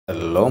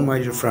Hello my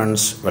dear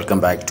friends, welcome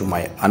back to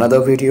my another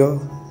video.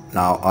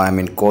 Now I am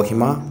in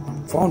Kohima.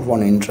 Found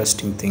one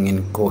interesting thing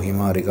in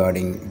Kohima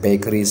regarding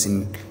bakeries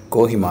in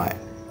Kohima.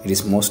 It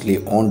is mostly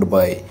owned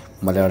by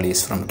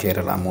Malayalis from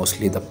Kerala,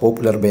 mostly the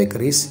popular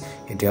bakeries.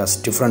 It has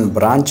different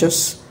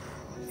branches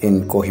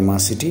in Kohima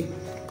city.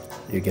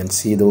 You can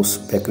see those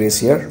bakeries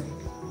here,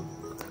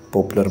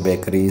 popular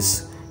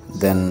bakeries,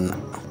 then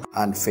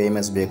and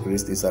famous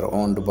bakeries. These are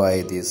owned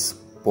by this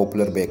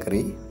popular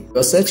bakery. I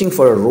was searching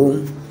for a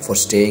room for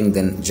staying,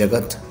 then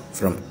Jagath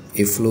from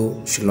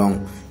Neiphru,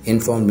 Shillong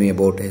informed me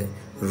about a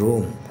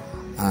room,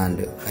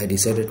 and I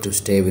decided to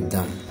stay with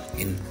them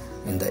in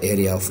the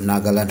area of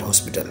Nagaland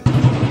hospital.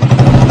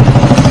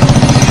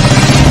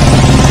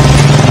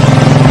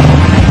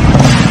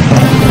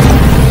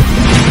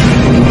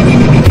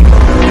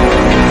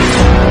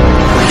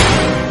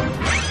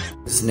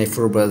 This is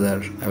Neiphru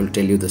brother. I will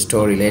tell you the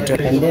story later.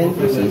 And then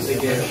this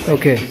is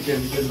Okay.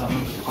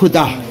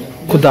 Kuda.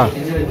 Kuda.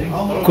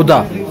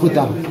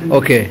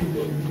 Okay.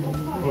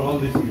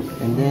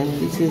 And then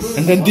this is.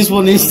 And then this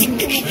one is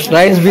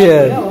Rice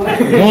beer.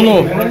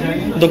 no,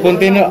 the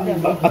container.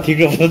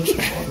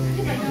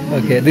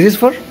 Okay. This is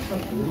for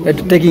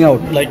taking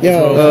out. Like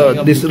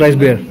This rice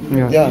beer.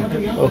 Yeah.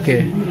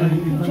 Okay.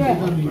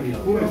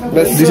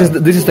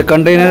 This is the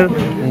container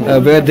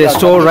where they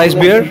store rice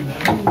beer,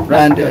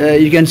 and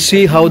you can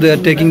see how they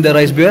are taking the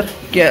rice beer.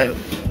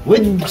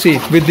 See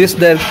with this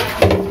there.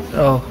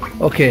 Oh,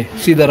 okay.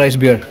 See the rice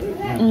beer.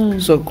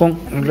 So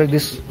like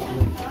this.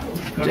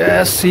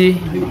 Just see.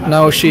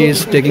 Now she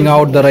is taking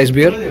out the rice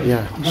beer.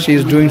 Yeah. She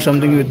is doing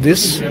something with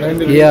this.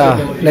 Yeah,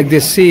 like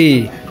this.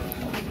 See.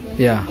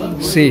 Yeah.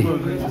 See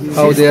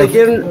how they are.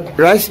 Taking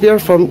rice beer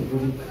from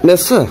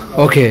Mesa.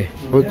 Okay.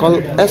 We call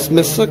it as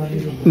Mesa.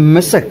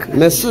 Mesa.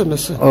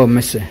 Oh,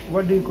 mesa.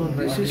 What do you call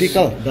this?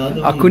 Pickle.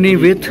 Akuni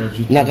with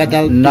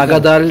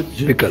Nagadal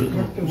pickle.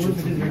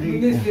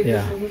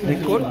 Yeah.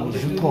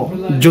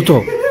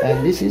 Juto.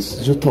 And this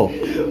is Juto.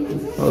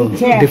 Oh,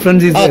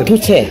 difference is there.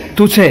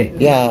 Tuche.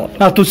 Yeah.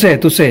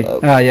 Tuche.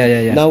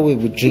 Yeah. Now we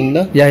would drink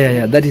the.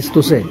 Yeah. That is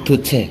tuche.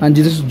 Tuche. And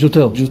this is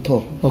juto.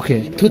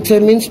 Okay. Tuche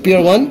means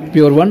pure one.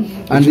 Pure one.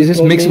 And this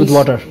is mixed with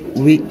water.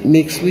 We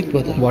mix with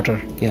water.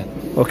 Water. Yeah.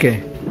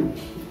 Okay.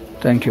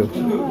 Thank you.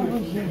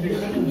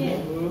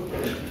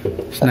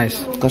 It's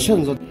nice.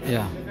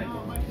 Yeah.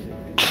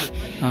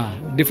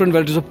 Different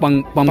varieties of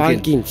pumpkin.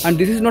 Pumpkins. And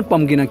this is not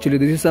pumpkin actually.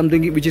 This is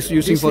something which is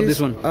using for this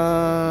one.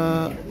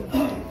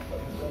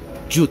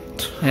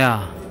 Jute.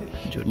 Yeah.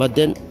 But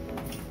then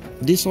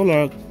these all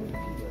are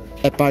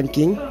a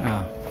pumpkin.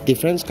 Yeah.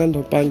 Different kind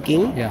of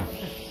pumpkin. Yeah.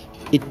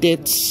 It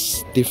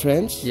tastes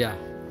different. Yeah.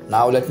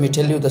 Now let me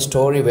tell you the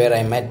story where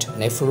I met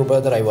Neiphru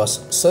brother. I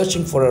was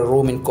searching for a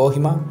room in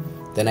Kohima.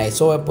 Then I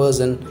saw a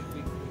person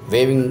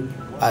waving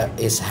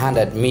his hand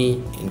at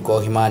me in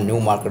Kohima New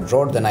Market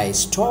Road. Then I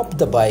stopped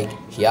the bike.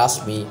 He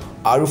asked me,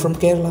 "Are you from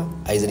Kerala?"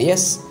 I said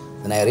yes.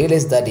 Then I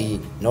realized that he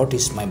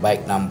noticed my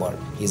bike number.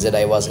 He said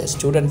I was a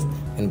student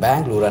in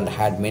Bengaluru and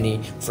had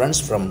many friends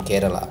from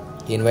Kerala.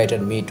 He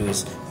invited me to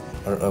his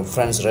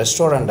friend's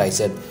restaurant. I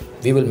said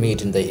we will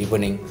meet in the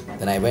evening.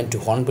 Then I went to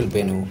hornbill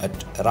venue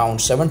at around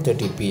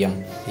 7:30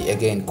 p.m. He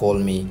again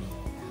called me.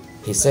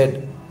 He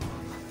said,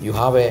 "You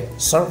have a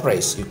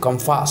surprise, you come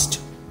fast."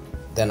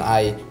 Then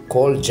I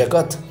called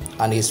Jagath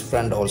and his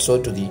friend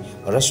also to the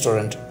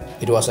restaurant.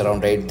 It was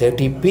around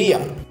 8:30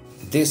 p.m.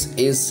 This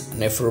is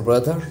Neiphru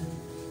brother,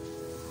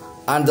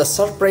 and the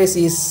surprise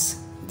is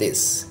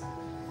this.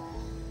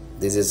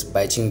 This is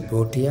Bhaichung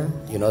bhutia.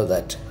 You know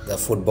that the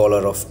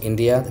footballer of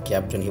India, the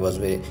captain. He was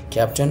very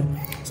captain.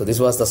 So this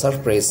was the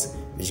surprise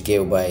which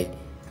gave by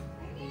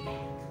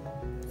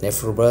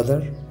Neiphru brother.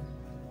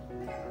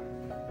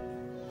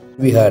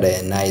 We had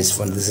a nice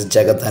fun. This is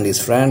Jagath and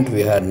his friend.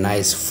 We had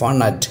nice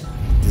fun at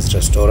this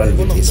restaurant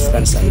with his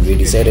friends, and we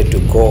decided to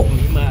go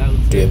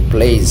to a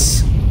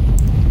place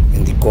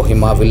in the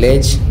Kohima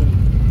village.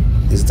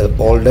 This is the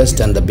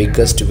oldest and the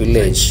biggest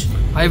village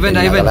in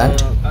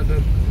Nagaland.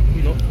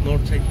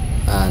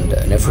 And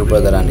Neiphru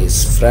brother and his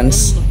friends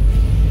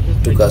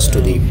took us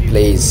to the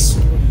place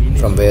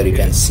from where you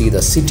can see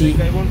the city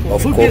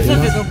of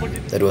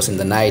Kohima. That was in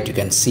the night. You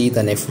can see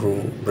the Neiphru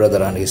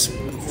brother and his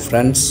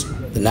friends.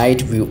 The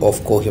night view of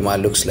Kohima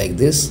looks like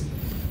this.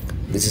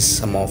 This is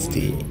some of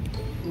the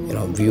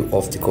view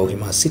of the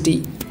Kohima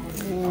city,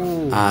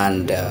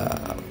 and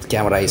the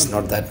camera is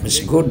not that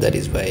much good. That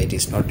is why it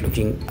is not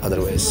looking.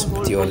 Otherwise,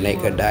 with your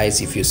naked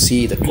eyes, if you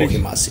see the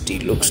Kohima city,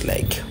 looks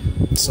like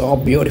so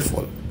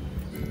beautiful.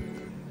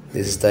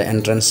 This is the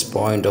entrance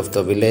point of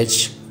the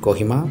village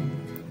Kohima.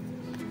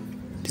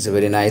 It is a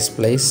very nice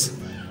place.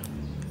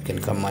 You can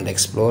come and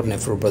explore.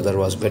 Neiphru brother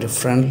was very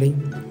friendly,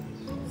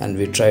 and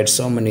we tried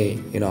so many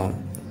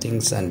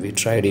things, and we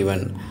tried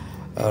even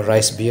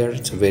rice beer.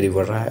 It's a very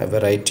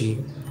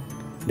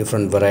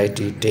different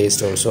variety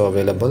taste also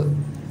available.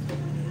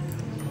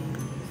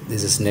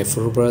 This is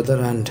Neiphru brother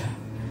and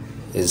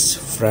his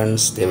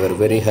friends. They were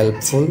very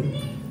helpful,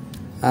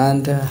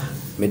 and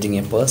meeting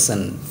a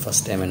person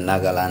first time in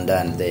Nagaland,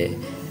 and they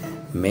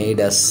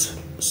made us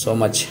so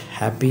much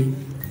happy.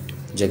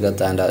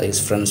 Jagath and his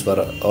friends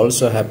were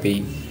also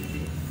happy.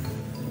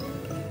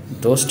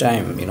 Those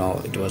time,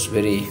 it was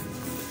very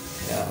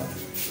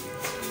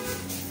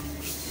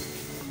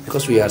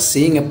because we are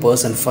seeing a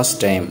person first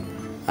time,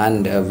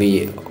 and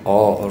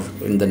or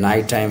in the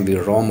night time we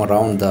roam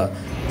around the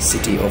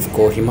city of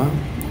Kohima.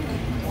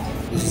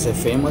 This is a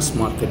famous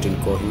market in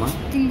Kohima.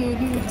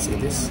 You can see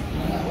this.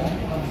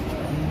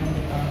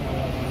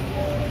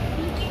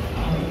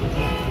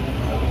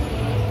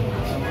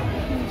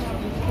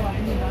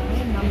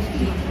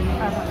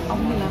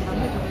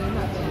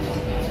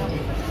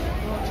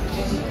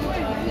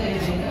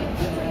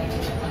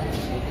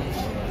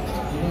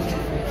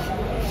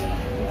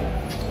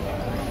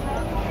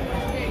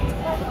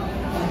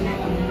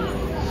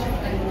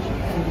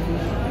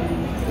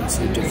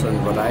 See different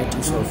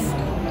varieties of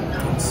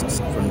things,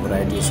 different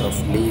varieties of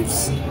leaves,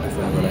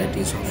 different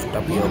varieties of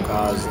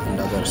tapiokas and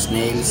other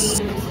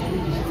snails.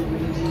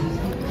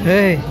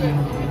 Hey!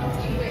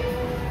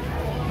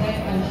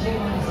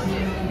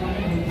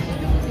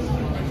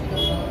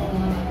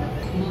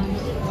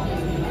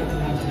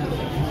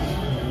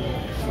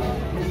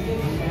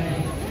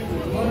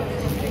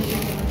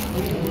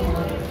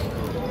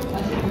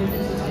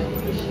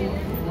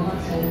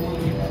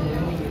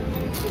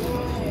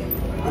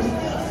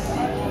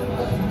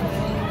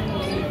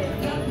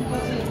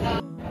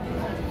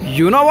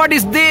 You know what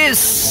is this?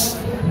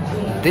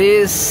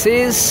 This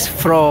is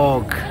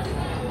frog.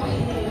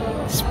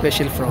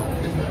 Special frog.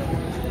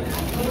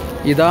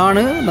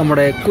 ഇതാണ്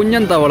നമ്മുടെ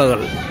കുഞ്ഞൻ തവളകൾ.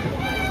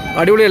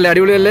 അടിപൊളിയല്ലേ?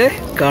 അടിപൊളിയല്ലേ?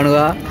 കാണുക.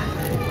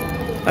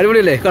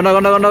 അടിപൊളിയല്ലേ? കണ്ടോ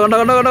കണ്ടോ കണ്ടോ കണ്ടോ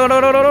കണ്ടോ കണ്ടോ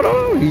കണ്ടോ കണ്ടോ.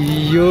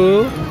 അയ്യോ,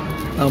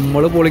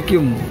 നമ്മൾ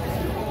പൊളിക്കും.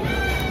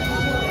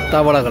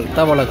 തവളകൾ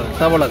തവളകൾ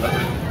തവളകൾ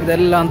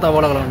ഇതെല്ലാം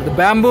തവളകളാണ്. ഇത്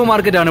ബാംബൂ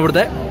മാർക്കറ്റാണ്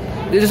ഇവിടുത്തെ.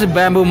 This is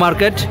bamboo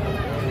market,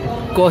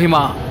 Kohima.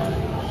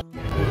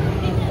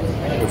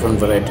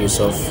 Different varieties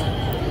of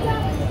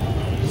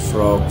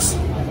frogs,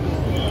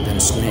 then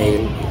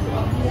snails.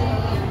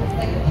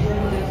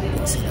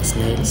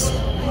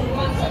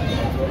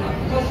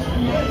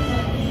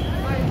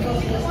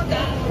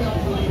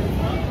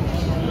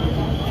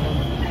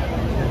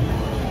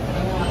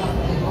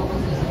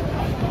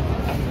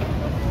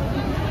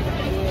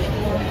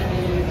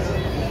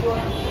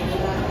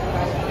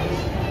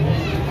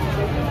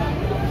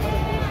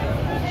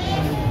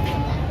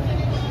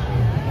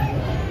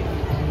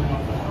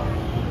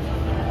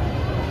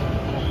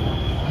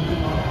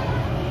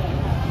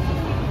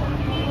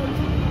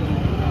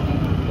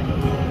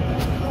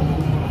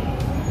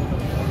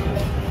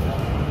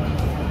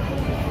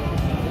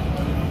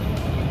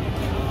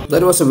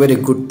 That was a very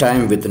good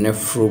time with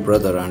Neiphru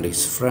brother and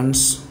his friends.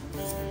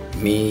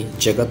 Me,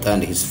 Jagath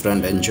and his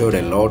friend enjoyed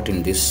a lot in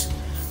this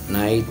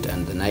night,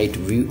 and the night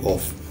view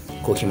of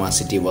Kohima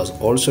city was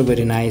also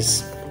very nice.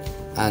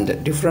 And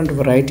different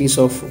varieties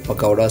of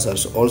pakodas are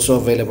also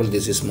available.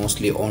 This is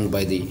mostly owned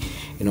by the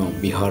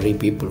Bihari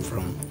people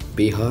from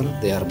Bihar.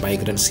 They are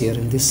migrants here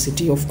in this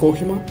city of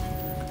Kohima.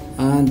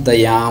 And the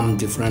yam,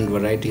 different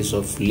varieties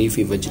of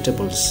leafy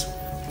vegetables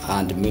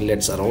and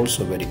millets are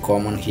also very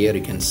common here.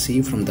 You can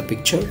see from the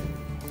picture.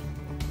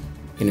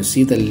 You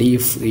see the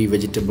leafy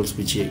vegetables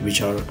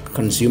which are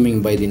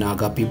consuming by the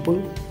Naga people.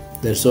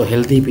 They're so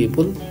healthy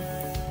people.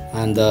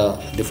 And the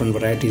different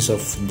varieties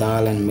of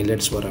dal and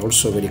millets were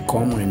also very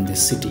common in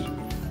this city.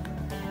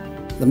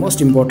 The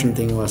most important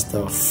thing was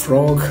the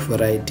frog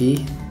variety.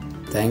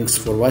 Thanks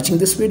for watching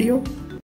this video.